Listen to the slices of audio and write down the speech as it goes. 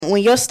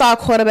When your star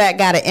quarterback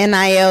got an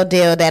NIL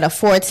deal that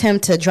affords him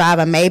to drive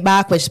a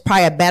Maybach, which is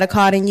probably a better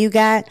car than you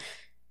got,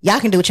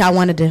 y'all can do what y'all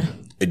want to do.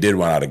 It did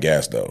run out of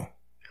gas, though.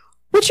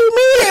 What you mean?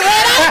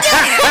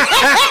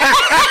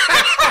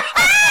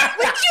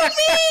 What you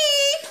mean?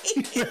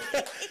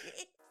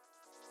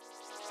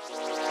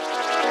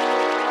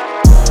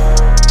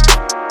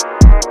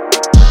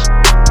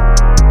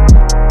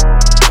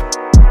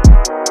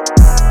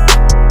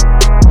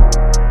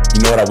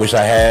 You know what I wish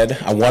I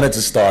had? I wanted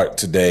to start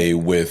today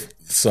with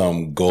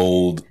some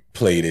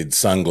gold-plated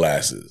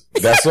sunglasses.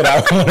 That's what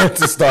I wanted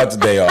to start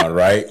today on,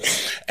 right?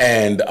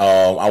 And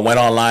I went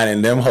online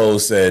and them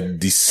hoes said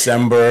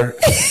December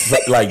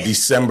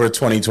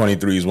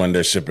 2023 is when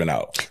they're shipping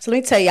out. So let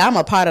me tell you, I'm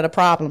a part of the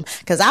problem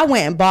because I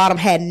went and bought them,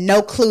 had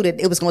no clue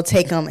that it was going to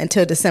take them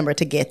until December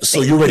to get.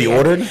 So you already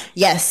ordered?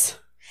 Yes.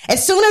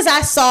 As soon as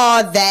I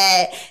saw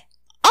that,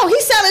 oh,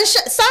 he's selling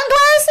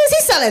sunglasses?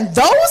 He's selling those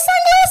sunglasses?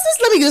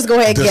 Let me just go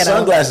ahead and get them. The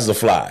sunglasses are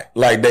fly.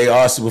 Like, they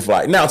are super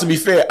fly. Now, to be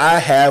fair, I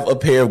have a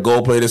pair of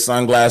gold-plated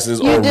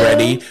sunglasses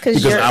already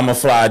because I'm a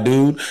fly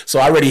dude. So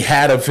I already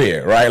had a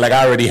pair, right? Like,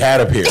 I already had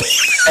a pair. But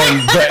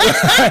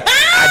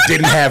I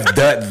didn't have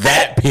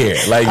that pair.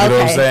 Like, you know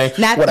what I'm saying?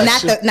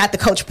 Not the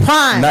Coach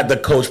Prime. Not the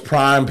Coach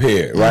Prime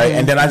pair, right? Mm-hmm.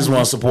 And then I just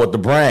want to support the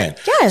brand.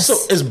 Yes. So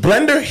is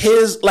Blender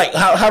his, like,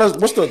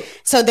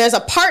 So there's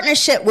a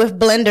partnership with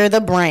Blender,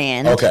 the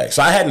brand. Okay.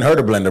 So I hadn't heard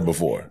of Blender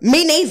before.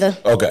 Me neither.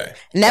 Okay.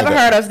 Never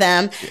heard of them.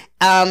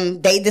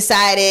 They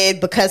decided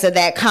because of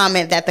that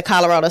comment that the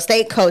Colorado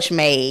State coach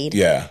made.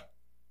 Yeah.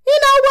 You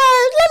know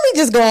what? Let me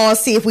just go on and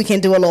see if we can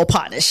do a little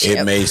partnership.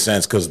 It made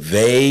sense because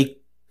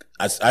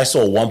I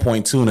saw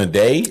 1.2 in a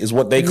day is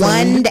what they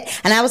claimed. 1 day.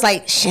 And I was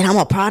like, shit, I'm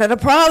a part of the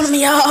problem,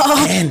 y'all.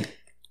 And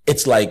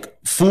it's like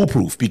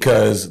foolproof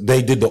because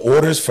they did the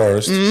orders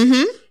first.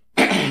 Mm-hmm.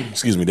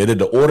 Excuse me. They did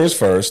the orders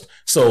first.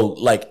 So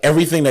like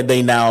everything that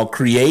they now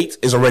create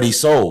is already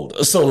sold.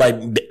 So like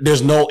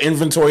there's no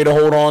inventory to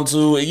hold on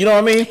to. You know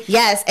what I mean?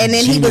 Yes. And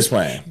then he was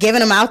giving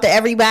them out to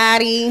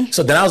everybody.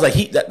 So then I was like,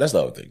 that's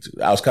the other thing too.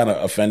 I was kind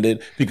of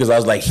offended because I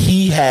was like,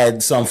 he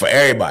had some for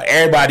everybody.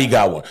 Everybody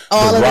got one.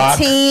 All of the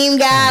team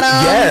got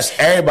them. Yes.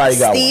 Everybody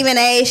got Stephen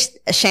one.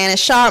 Stephen A. Shannon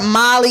Sharp,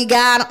 Molly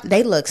got them.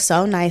 They look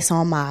so nice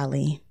on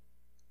Molly.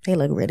 They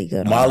look really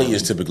good. Molly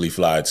is typically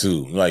fly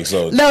too. Like,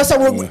 so. No, so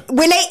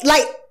when they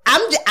like,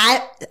 I'm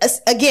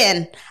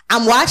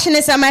watching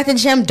this. I'm at the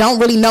gym. Don't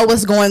really know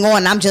what's going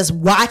on. I'm just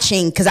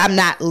watching because I'm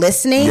not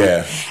listening.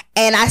 Yeah.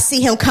 And I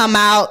see him come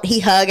out. He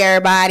hug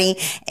everybody.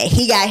 And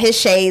he got his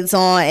shades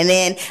on. And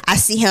then I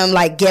see him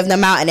like give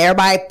them out. And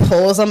everybody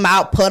pulls them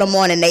out, put them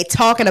on, and they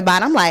talking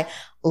about it. I'm like,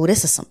 oh,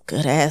 this is some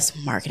good ass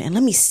marketing.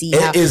 Let me see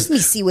where these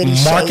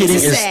shades marketing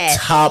is at.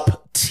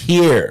 Top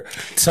tier.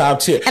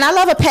 And I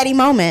love a petty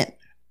moment.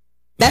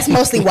 That's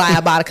mostly why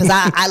I bought it, because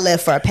I live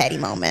for a petty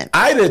moment.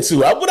 I did too.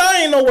 But I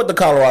didn't know what the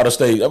Colorado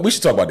State, we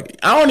should talk about it.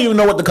 I don't even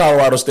know what the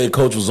Colorado State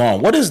coach was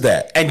on. What is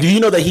that? And do you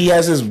know that he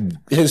has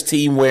his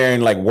team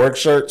wearing like work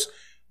shirts?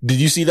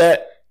 Did you see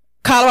that?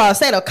 Colorado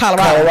State or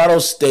Colorado? Colorado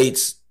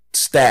State's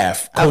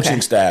staff,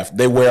 coaching staff,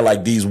 they wear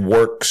like these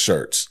work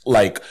shirts,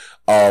 like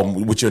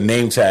with your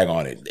name tag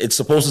on it. It's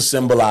supposed to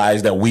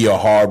symbolize that we are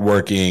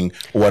hardworking,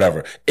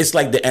 whatever. It's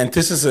like the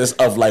antithesis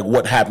of like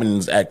what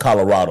happens at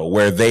Colorado,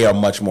 where they are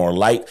much more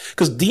light.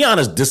 Because Dion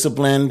is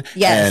disciplined,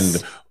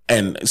 yes.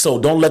 And so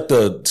don't let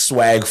the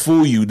swag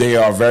fool you. They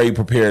are a very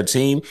prepared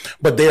team,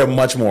 but they are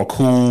much more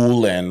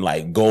cool and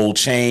like gold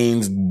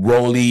chains,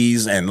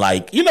 rollies, and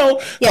like, you know,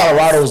 yes.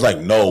 Colorado's like,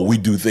 no, we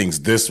do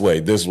things this way.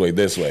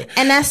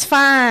 And that's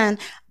fine.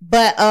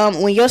 But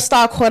when your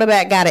star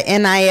quarterback got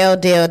an NIL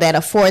deal that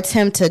affords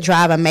him to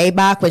drive a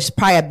Maybach, which is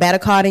probably a better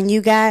car than you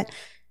got,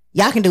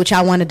 y'all can do what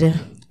y'all want to do.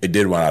 It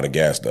did run out of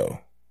gas, though.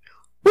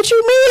 What you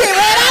mean?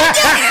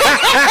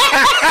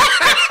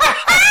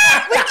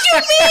 What you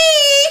mean?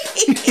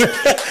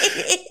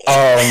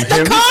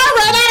 The car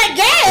ran out of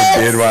gas.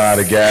 It did run out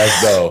of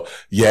gas, though.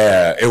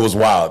 Yeah, it was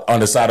wild on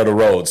the side of the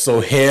road. So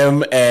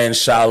him and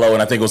Shiloh,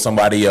 and I think it was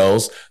somebody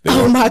else.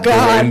 My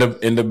God. They were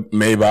in the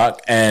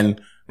Maybach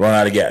and run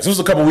out of gas. It was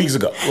a couple weeks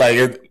ago. Like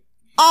it.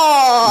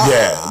 Oh.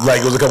 Yeah,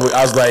 like it was a couple.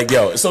 I was like,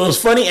 yo. So it was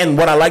funny, and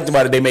what I liked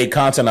about it, they made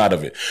content out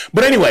of it.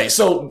 But anyway,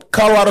 so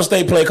Colorado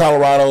State play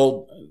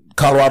Colorado.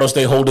 Colorado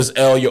State hold this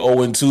L, you're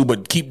 0-2,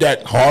 but keep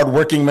that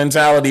hardworking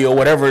mentality or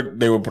whatever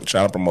they were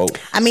trying to promote.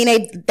 I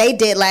mean, they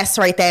did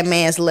lacerate that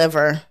man's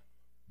liver.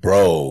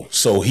 Bro,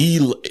 so he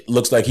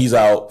looks like he's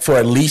out for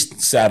at least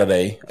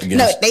Saturday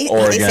against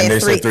Oregon. They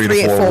said 3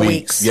 to 4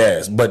 weeks.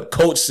 Yes, but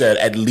coach said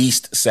at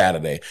least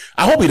Saturday.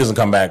 I hope he doesn't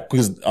come back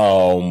because,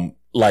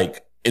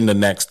 like in the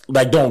next,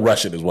 like don't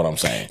rush it is what I'm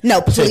saying.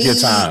 No, please. Take your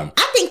time.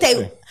 I think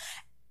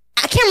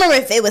I can't remember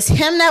if it was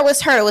him that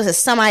was hurt or was it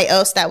somebody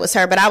else that was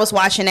hurt, but I was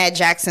watching at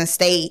Jackson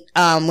State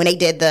when they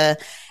did the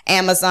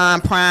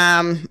Amazon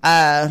Prime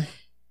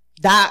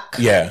doc.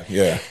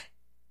 Yeah.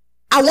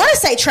 I want to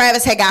say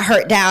Travis had got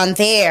hurt down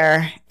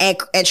there, and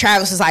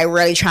Travis was like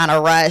really trying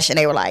to rush, and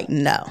they were like,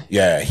 no.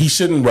 Yeah, he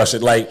shouldn't rush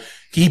it. Like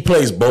He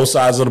plays both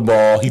sides of the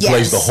ball. He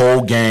plays the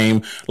whole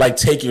game. Like,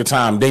 take your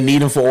time. They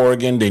need him for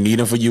Oregon. They need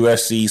him for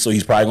USC. So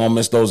he's probably going to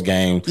miss those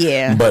games.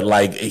 Yeah. But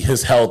like,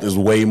 his health is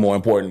way more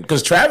important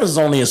because Travis is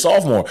only a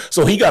sophomore.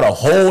 So he got a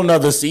whole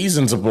nother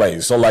season to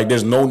play. So like,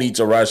 there's no need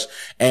to rush.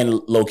 And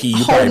low key,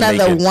 you probably make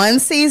it. Whole nother one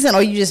season,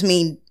 or you just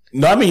mean?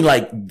 No, I mean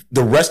like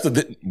the rest of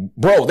the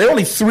bro. They're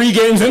only 3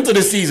 games into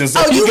the season. So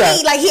you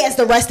mean like he has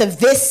the rest of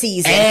this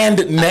season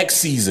and next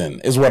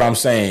season is what I'm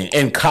saying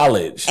in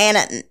college.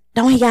 And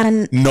don't he got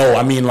a? No,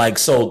 I mean like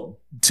so.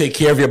 Take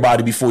care of your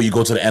body before you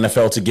go to the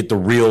NFL to get the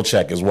real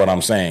check is what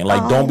I'm saying.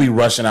 Like, don't be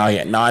rushing out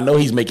here. Now I know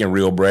he's making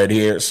real bread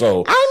here.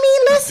 So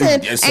I mean,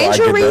 listen, so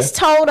Angel Reese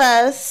told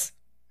us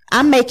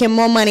I'm making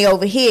more money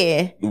over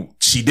here.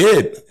 She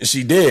did.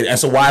 And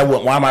so why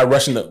am I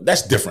rushing?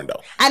 That's different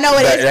though. I know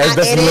it is.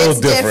 That's it is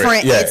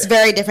different. Yeah. It's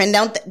very different.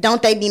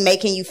 Don't they be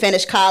making you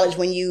finish college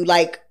when you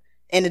like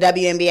in the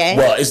WNBA?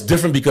 Well, it's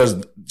different because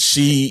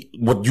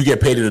what you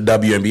get paid in the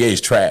WNBA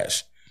is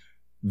trash.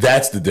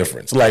 That's the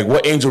difference. Like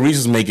what Angel Reese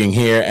is making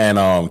here and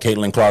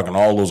Caitlin Clark and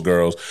all those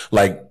girls,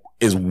 like,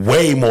 is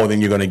way more than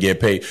you're going to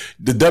get paid.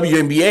 The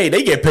WNBA,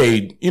 they get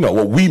paid,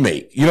 what we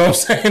make. You know what I'm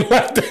saying?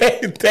 Like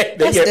they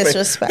That's get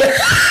disrespect.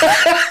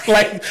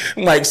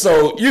 like,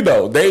 so,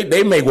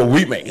 they make what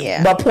we make.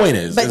 Yeah. My point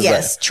is. But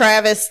yes,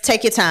 Travis,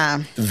 take your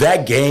time.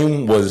 That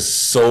game was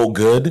so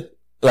good.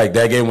 Like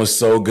that game was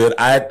so good.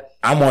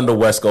 I'm on the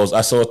West Coast.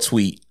 I saw a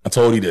tweet. I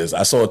told you this.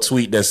 I saw a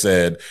tweet that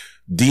said,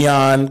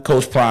 Dion,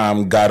 Coach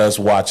Prime got us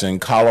watching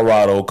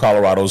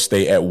Colorado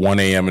State at 1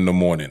 a.m. in the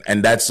morning.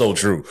 And that's so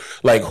true.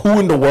 Like, who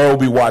in the world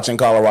be watching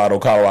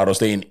Colorado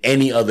State in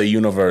any other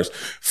universe?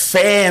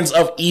 Fans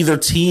of either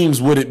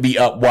teams wouldn't be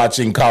up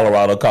watching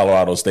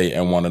Colorado State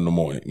at 1 in the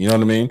morning. You know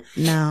what I mean?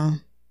 No.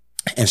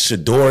 And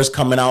Shador's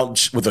coming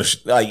out with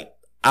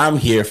I'm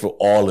here for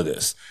all of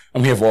this.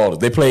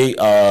 They play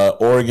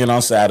Oregon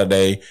on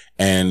Saturday,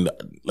 and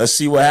let's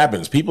see what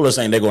happens. People are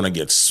saying they're going to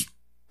get,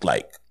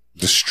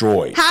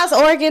 destroyed. How's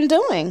Oregon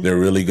doing? They're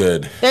really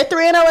good. They're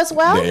 3-0 as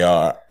well? They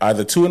are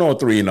either 2-0 or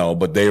 3-0,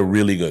 but they're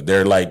really good.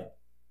 They're like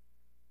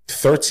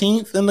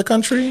 13th in the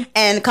country.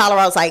 And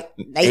Colorado's like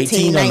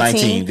 18 or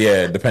 19.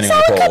 Yeah, depending on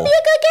the poll. So it could be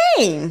a good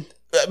game.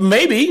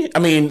 Maybe. I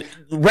mean,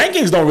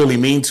 rankings don't really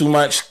mean too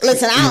much.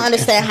 Listen, I don't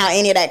understand how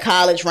any of that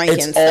college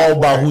rankings. It's all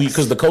about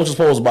because the coaches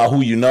poll is about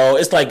who you know.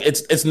 It's like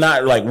it's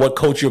not like what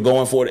coach you're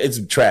going for.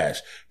 It's trash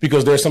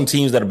because there's some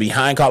teams that are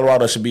behind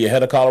Colorado should be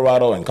ahead of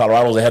Colorado, and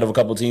Colorado's ahead of a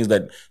couple of teams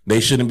that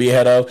they shouldn't be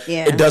ahead of.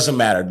 Yeah. It doesn't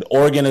matter.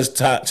 Oregon is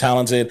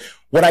talented.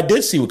 What I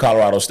did see with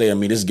Colorado State, I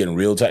mean, this is getting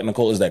real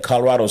technical, is that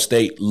Colorado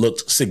State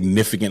looked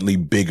significantly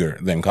bigger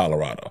than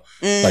Colorado.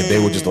 Like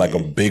they were just like a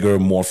bigger,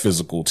 more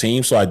physical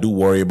team. So I do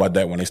worry about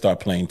that when they start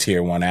playing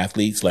tier 1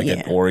 athletes like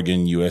at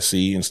Oregon,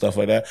 USC and stuff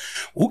like that.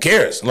 Who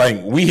cares?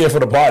 Like we here for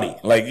the party.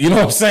 Like, you know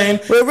what I'm saying?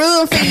 We're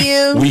rooting for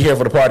you. We here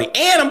for the party.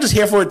 And I'm just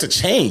here for it to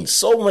change.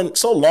 So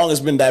long it's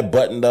been that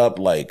buttoned up,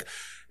 like,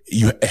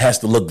 it has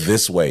to look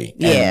this way.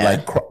 Yeah.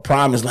 And like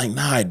Prime is like,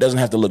 nah, it doesn't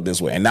have to look this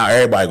way. And now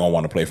everybody gonna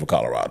want to play for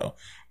Colorado.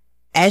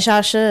 As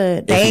y'all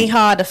should. They ain't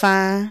hard to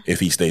find. If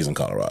he stays in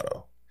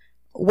Colorado.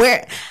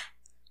 Where?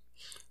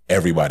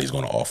 Everybody's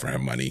going to offer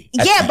him money.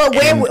 But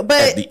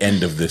at the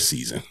end of this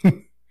season.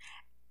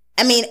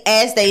 I mean,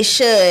 as they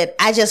should.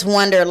 I just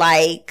wonder,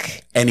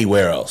 like,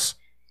 anywhere else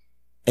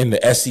in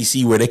the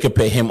SEC where they could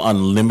pay him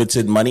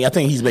unlimited money. I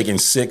think he's making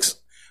 $6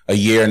 a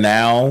year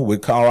now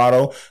with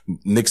Colorado.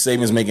 Nick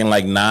Saban's making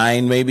like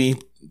 $9, maybe.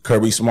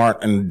 Kirby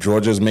Smart and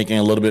Georgia's making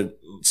a little bit.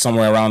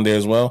 Somewhere around there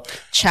as well.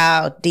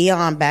 Child,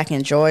 Dion back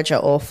in Georgia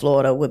or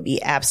Florida would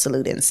be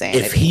absolute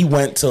insanity.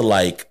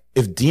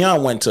 If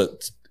Dion went to,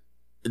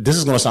 this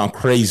is going to sound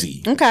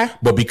crazy. Okay.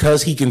 But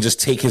because he can just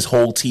take his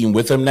whole team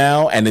with him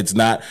now and it's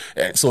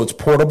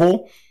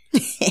portable.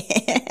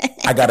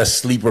 I got a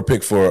sleeper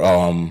pick for,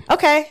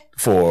 okay.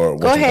 For,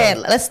 go ahead.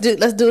 Let's do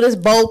this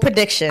bold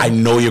prediction. I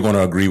know you're going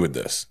to agree with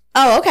this.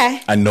 Oh,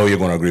 okay. I know you're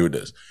going to agree with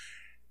this.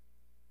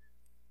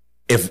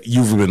 If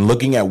you've been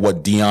looking at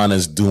what Dion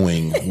is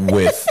doing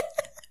with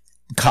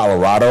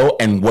Colorado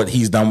and what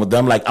he's done with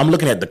them, like I'm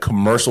looking at the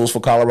commercials for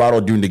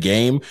Colorado during the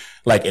game,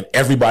 like, and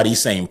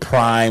everybody's saying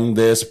prime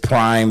this,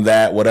 prime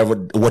that, whatever.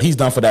 What he's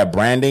done for that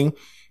branding,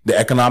 the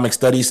economic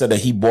study said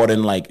that he bought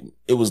in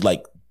it was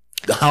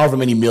however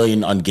many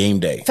million on game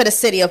day. For the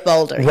city of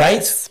Boulder. Right?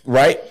 Yes.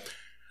 Right?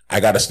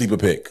 I got a sleeper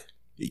pick.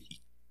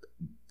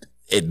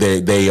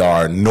 They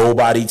are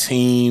nobody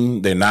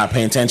team. They're not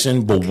paying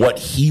attention. But what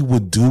he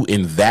would do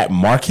in that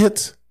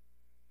market,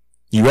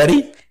 you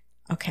ready?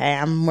 Okay,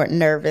 I'm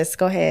nervous.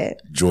 Go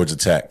ahead. Georgia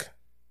Tech.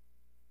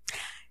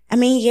 I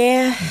mean,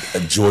 yeah.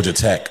 Georgia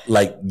Tech.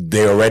 Like,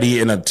 they're already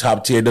in a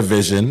top tier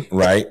division,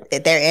 right?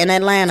 They're in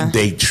Atlanta.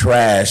 They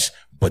trash,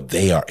 but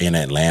they are in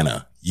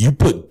Atlanta. You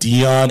put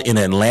Dion in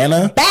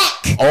Atlanta?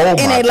 Back oh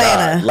my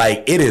Atlanta. God.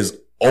 Like, it is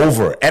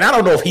over. And I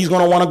don't know if he's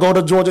going to want to go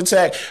to Georgia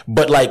Tech,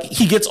 but like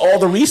he gets all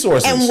the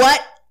resources. And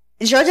what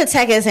Georgia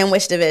Tech is in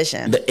which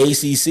division? The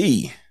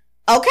ACC.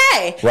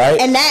 Okay. Right.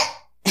 And that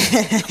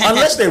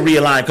Unless they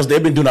realign, because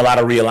they've been doing a lot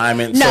of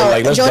realignment. No, so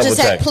like, let's Georgia double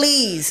Tech, check.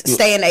 please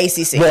stay in the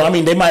ACC. Well, I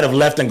mean, they might have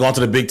left and gone to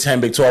the Big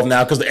 10, Big 12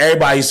 now, because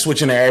everybody's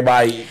switching to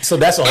everybody. So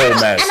that's a whole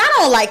mess. And I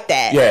don't like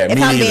that. Yeah, if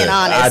me I'm neither. being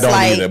honest. I don't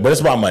either. But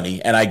it's about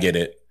money, and I get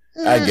it.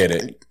 I get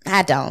it.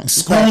 I don't.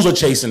 Schools are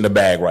chasing the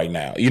bag right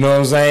now. You know what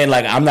I'm saying?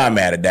 Like, I'm not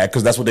mad at that,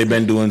 because that's what they've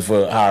been doing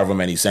for however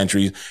many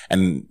centuries.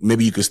 And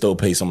maybe you could still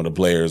pay some of the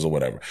players or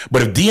whatever.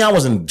 But if Dion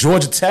was in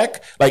Georgia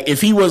Tech, like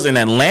if he was in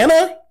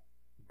Atlanta,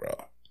 bro,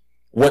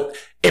 what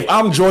if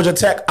I'm Georgia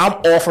Tech? I'm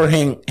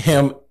offering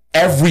him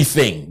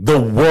everything, the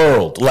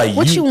world. Like,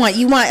 what you want?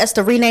 You want us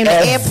to rename the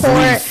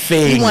airport?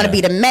 You want to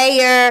be the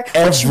mayor?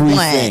 What you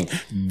want?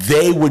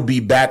 They would be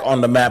back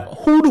on the map.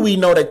 Who do we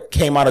know that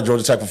came out of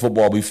Georgia Tech for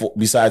football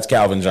besides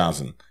Calvin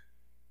Johnson?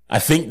 I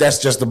think that's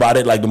just about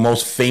it. Like the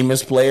most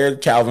famous player,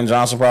 Calvin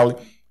Johnson,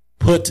 probably.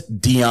 Put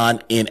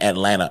Dion in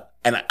Atlanta.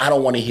 And I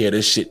don't want to hear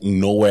this shit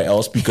nowhere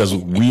else, because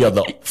we are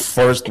the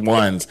first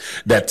ones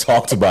that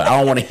talked about it. I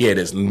don't want to hear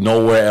this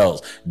nowhere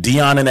else.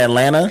 Dion in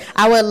Atlanta?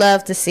 I would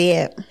love to see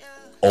it.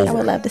 Over. I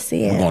would love to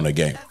see it. We're going to the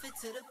game.